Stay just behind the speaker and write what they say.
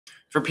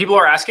For people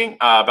who are asking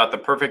about the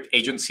perfect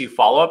agency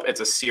follow-up, it's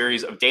a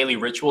series of daily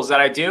rituals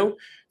that I do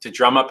to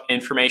drum up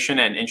information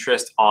and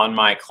interest on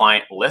my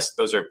client list.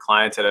 Those are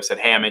clients that have said,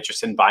 hey, I'm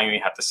interested in buying, you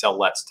have to sell,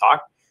 let's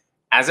talk.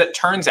 As it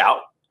turns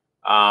out,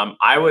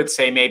 I would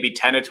say maybe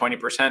 10 to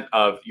 20%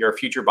 of your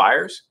future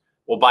buyers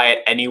will buy at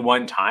any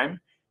one time.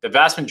 The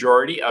vast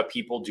majority of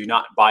people do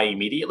not buy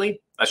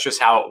immediately. That's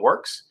just how it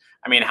works.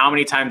 I mean, how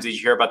many times did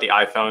you hear about the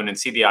iPhone and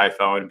see the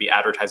iPhone and be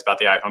advertised about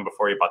the iPhone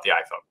before you bought the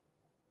iPhone,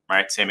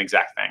 right? Same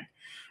exact thing.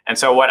 And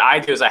so what I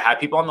do is I have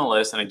people on the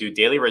list and I do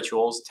daily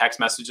rituals, text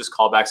messages,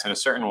 callbacks in a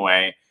certain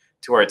way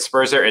to where it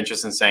spurs their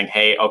interest in saying,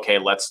 hey, okay,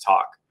 let's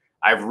talk.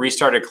 I've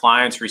restarted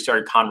clients,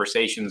 restarted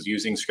conversations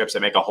using scripts that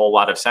make a whole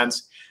lot of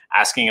sense,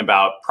 asking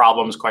about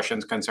problems,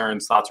 questions,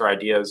 concerns, thoughts, or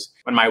ideas.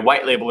 When my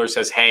white labeler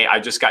says, hey, I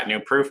just got new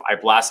proof, I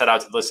blast that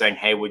out to the list saying,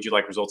 hey, would you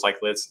like results like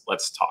this?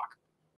 Let's talk.